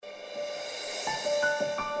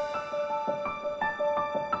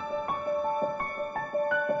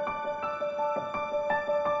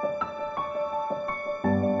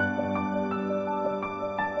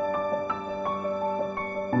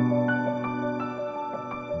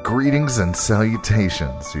Greetings and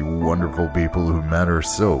salutations, you wonderful people who matter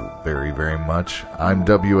so very, very much. I'm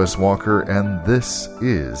W.S. Walker, and this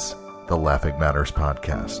is the Laughing Matters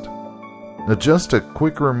Podcast. Now, just a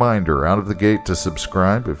quick reminder out of the gate to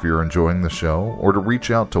subscribe if you're enjoying the show, or to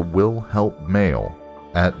reach out to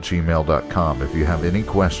willhelpmail@gmail.com if you have any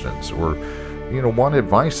questions or, want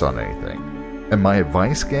advice on anything. And my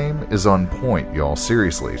advice game is on point, y'all,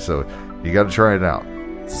 seriously, so you gotta try it out.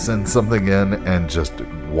 Send something in and just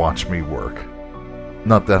watch me work.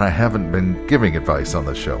 Not that I haven't been giving advice on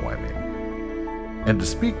the show, I mean. And to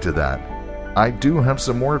speak to that, I do have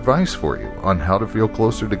some more advice for you on how to feel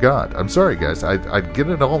closer to God. I'm sorry, guys, I'd get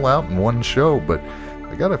it all out in one show, but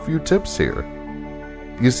I got a few tips here.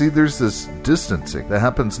 You see, there's this distancing that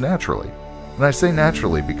happens naturally. And I say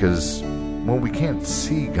naturally because, well, we can't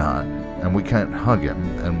see God, and we can't hug Him,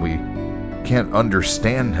 and we can't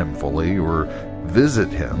understand Him fully or visit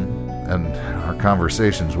Him, and our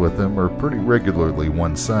conversations with Him are pretty regularly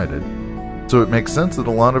one-sided. So it makes sense that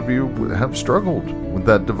a lot of you have struggled with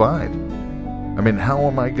that divide. I mean, how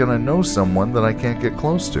am I going to know someone that I can't get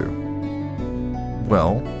close to?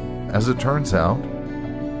 Well, as it turns out,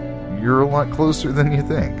 you're a lot closer than you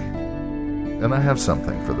think. And I have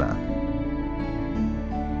something for that.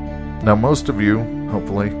 Now, most of you,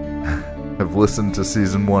 hopefully, have listened to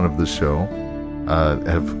season 1 of the show,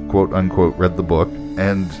 have quote-unquote read the book,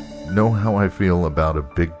 and know how I feel about a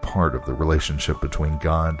big part of the relationship between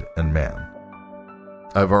God and man.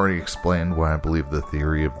 I've already explained why I believe the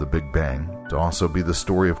theory of the Big Bang to also be the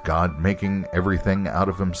story of God making everything out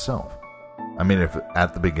of Himself. I mean, if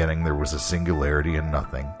at the beginning there was a singularity and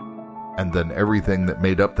nothing, and then everything that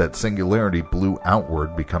made up that singularity blew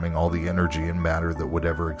outward, becoming all the energy and matter that would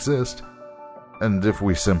ever exist, and if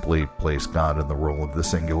we simply place God in the role of the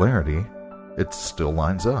singularity, it still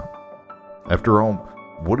lines up. After all,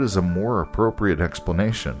 what is a more appropriate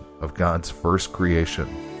explanation of God's first creation,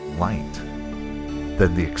 light,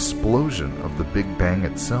 than the explosion of the Big Bang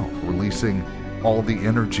itself, releasing all the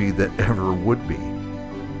energy that ever would be?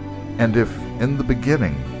 And if in the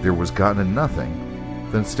beginning there was God and nothing,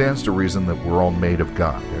 then it stands to reason that we're all made of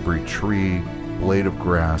God. Every tree, blade of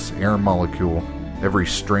grass, air molecule, every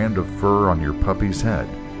strand of fur on your puppy's head,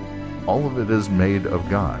 all of it is made of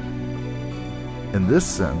God. In this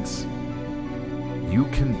sense, you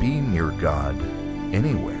can be near God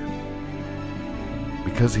anywhere,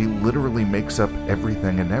 because He literally makes up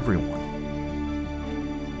everything and everyone.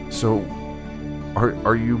 So,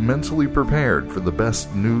 are you mentally prepared for the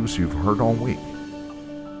best news you've heard all week?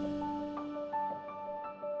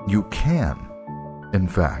 You can, in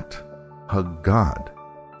fact, hug God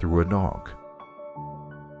through a dog.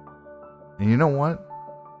 And you know what?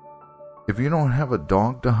 If you don't have a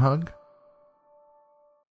dog to hug,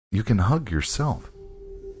 you can hug yourself,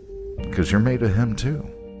 because you're made of Him too.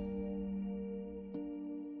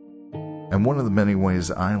 And one of the many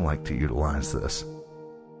ways I like to utilize this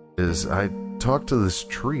is I talk to this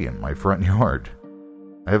tree in my front yard.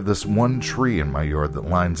 I have this one tree in my yard that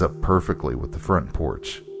lines up perfectly with the front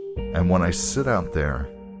porch. And when I sit out there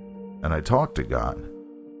and I talk to God,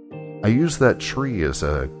 I use that tree as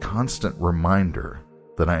a constant reminder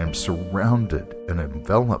that I am surrounded and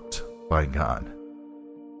enveloped by God,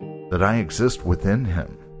 that I exist within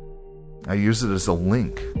Him. I use it as a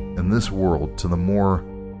link in this world to the more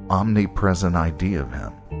omnipresent idea of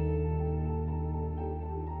Him.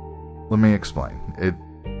 Let me explain. It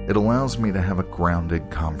allows me to have a grounded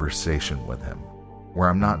conversation with Him, where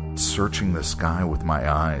I'm not searching the sky with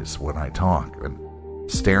my eyes when I talk and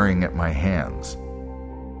staring at my hands.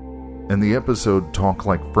 In the episode Talk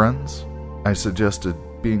Like Friends, I suggested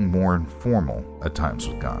being more informal at times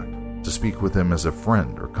with God, to speak with Him as a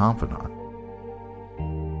friend or confidant.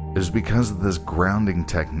 It is because of this grounding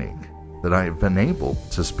technique that I have been able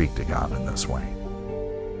to speak to God in this way.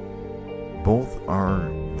 Both are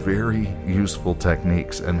very useful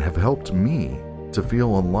techniques and have helped me to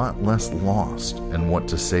feel a lot less lost in what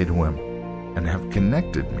to say to Him and have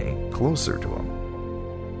connected me closer to Him.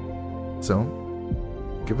 So,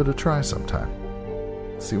 give it a try sometime.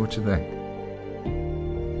 See what you think.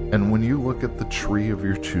 And when you look at the tree of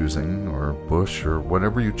your choosing, or bush, or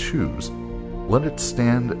whatever you choose, let it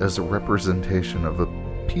stand as a representation of a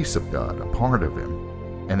piece of God, a part of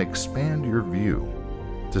Him, and expand your view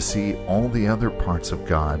to see all the other parts of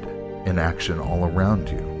God in action all around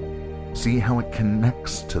you. See how it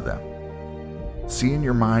connects to them. See in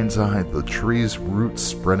your mind's eye the tree's roots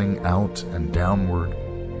spreading out and downward,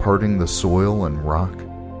 parting the soil and rock,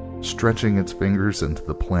 stretching its fingers into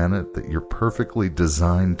the planet that your perfectly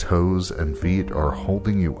designed toes and feet are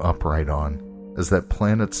holding you upright on, as that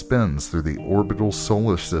planet spins through the orbital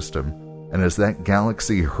solar system and as that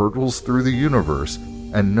galaxy hurtles through the universe,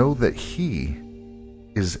 and know that He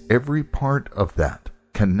is every part of that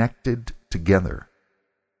connected together,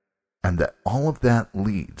 and that all of that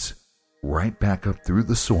leads right back up through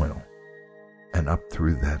the soil and up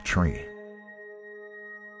through that tree.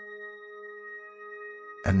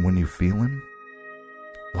 And when you feel Him,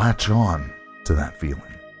 latch on to that feeling.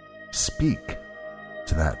 Speak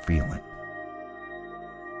to that feeling.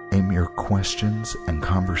 Aim your questions and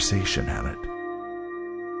conversation at it.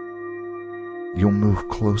 You'll move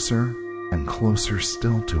closer and closer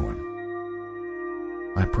still to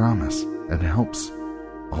Him. I promise, it helps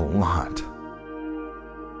a lot.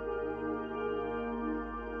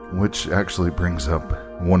 Which actually brings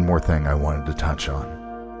up one more thing I wanted to touch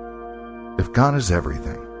on. If God is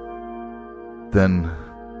everything, then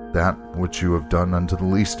that which you have done unto the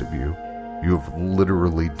least of you, you have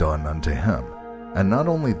literally done unto Him. And not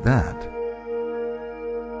only that,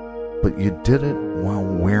 but you did it while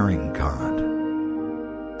wearing God,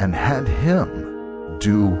 and had Him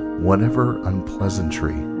do whatever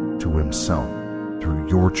unpleasantry to Himself through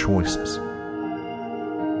your choices.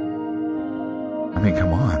 I mean,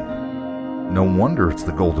 come on. No wonder it's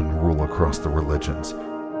the golden rule across the religions.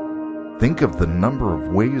 Think of the number of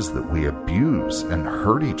ways that we abuse and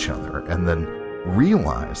hurt each other, and then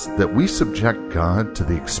realize that we subject God to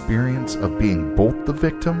the experience of being both the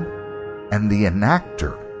victim and the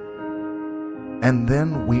enactor. And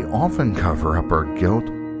then we often cover up our guilt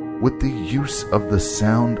with the use of the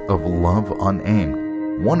sound of love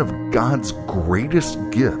unaimed, one of God's greatest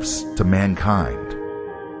gifts to mankind.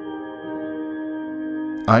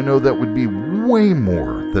 I know that would be way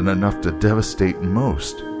more than enough to devastate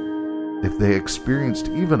most if they experienced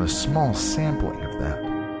even a small sampling of that.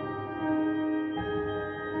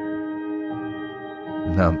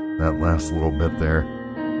 Now, that last little bit there,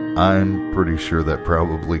 I'm pretty sure that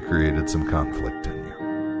probably created some conflict in you.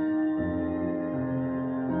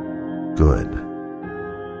 Good.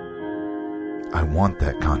 I want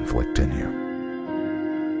that conflict in you.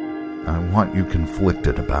 I want you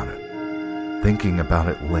conflicted about it, thinking about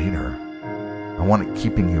it later. I want it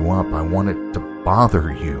keeping you up. I want it to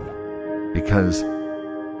bother you, because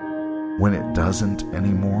when it doesn't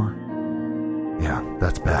anymore, yeah,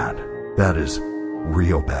 that's bad. That is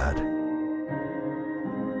real bad.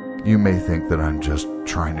 You may think that I'm just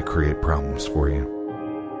trying to create problems for you.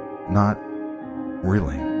 Not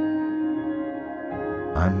really.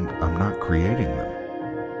 I'm not creating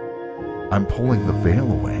them. I'm pulling the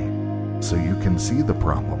veil away so you can see the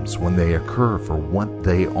problems when they occur for what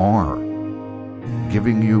they are,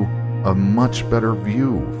 giving you a much better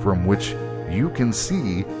view from which you can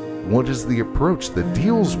see what is the approach that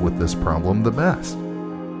deals with this problem the best.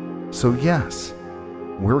 So yes,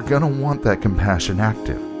 we're going to want that compassion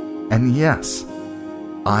active. And yes,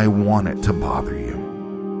 I want it to bother you.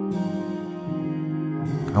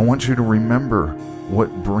 I want you to remember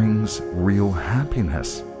what brings real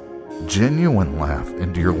happiness, genuine laugh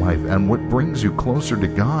into your life, and what brings you closer to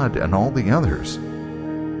God and all the others.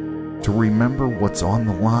 To remember what's on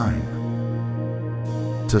the line.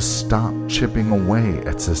 To stop chipping away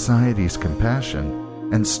at society's compassion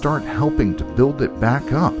and start helping to build it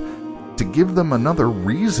back up. To give them another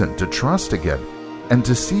reason to trust again, and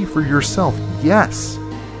to see for yourself, yes,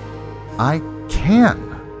 I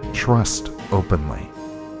can trust openly.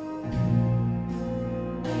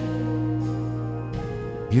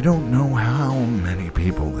 You don't know how many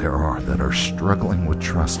people there are that are struggling with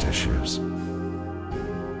trust issues,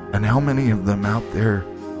 and how many of them out there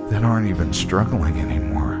that aren't even struggling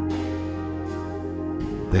anymore.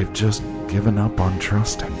 They've just given up on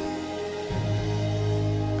trusting.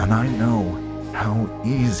 And I know how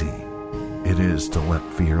easy it is to let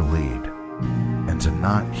fear lead, and to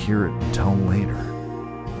not hear it until later.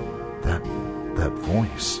 That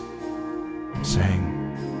voice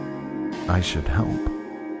saying, I should help,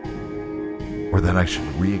 or that I should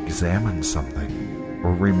re-examine something,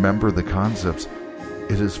 or remember the concepts.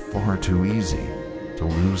 It is far too easy to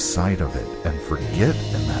lose sight of it and forget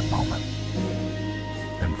in that moment.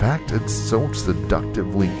 In fact, it's so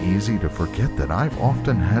seductively easy to forget that I've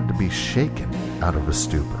often had to be shaken out of a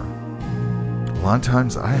stupor. A lot of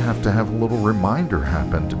times I have to have a little reminder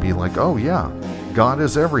happen to be like, oh yeah, God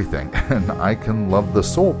is everything, and I can love the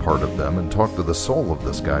soul part of them and talk to the soul of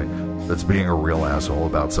this guy that's being a real asshole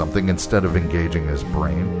about something instead of engaging his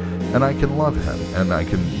brain, and I can love him, and I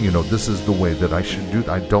can, this is the way that I should do.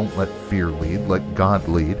 I don't let fear lead, let God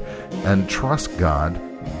lead, and trust God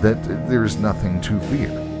that there's nothing to fear.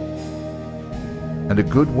 And a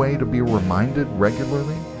good way to be reminded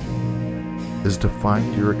regularly is to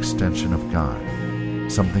find your extension of God,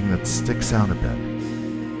 something that sticks out a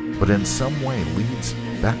bit, but in some way leads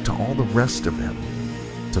back to all the rest of him,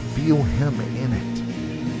 to feel him in it,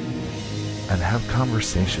 and have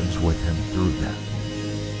conversations with him through that.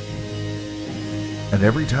 And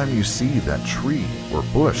every time you see that tree or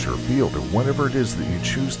bush or field or whatever it is that you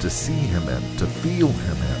choose to see him in, to feel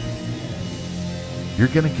him in, you're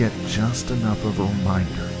going to get just enough of a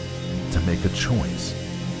reminder to make a choice,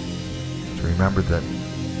 to remember that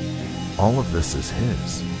all of this is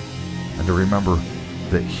his, and to remember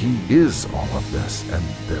that he is all of this, and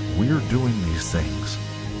that we're doing these things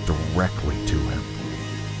directly to him.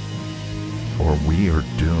 Or we are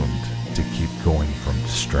doomed to keep going from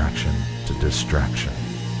distraction to distraction.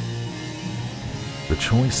 The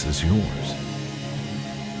choice is yours.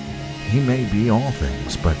 He may be all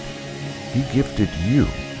things, but he gifted you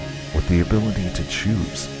with the ability to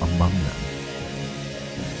choose among them.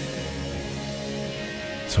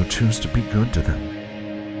 So choose to be good to them,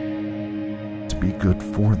 to be good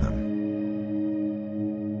for them,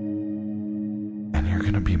 and you're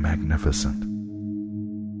going to be magnificent.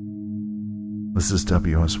 This is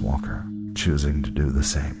W.S. Walker, choosing to do the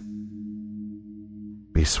same.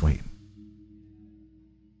 Be sweet.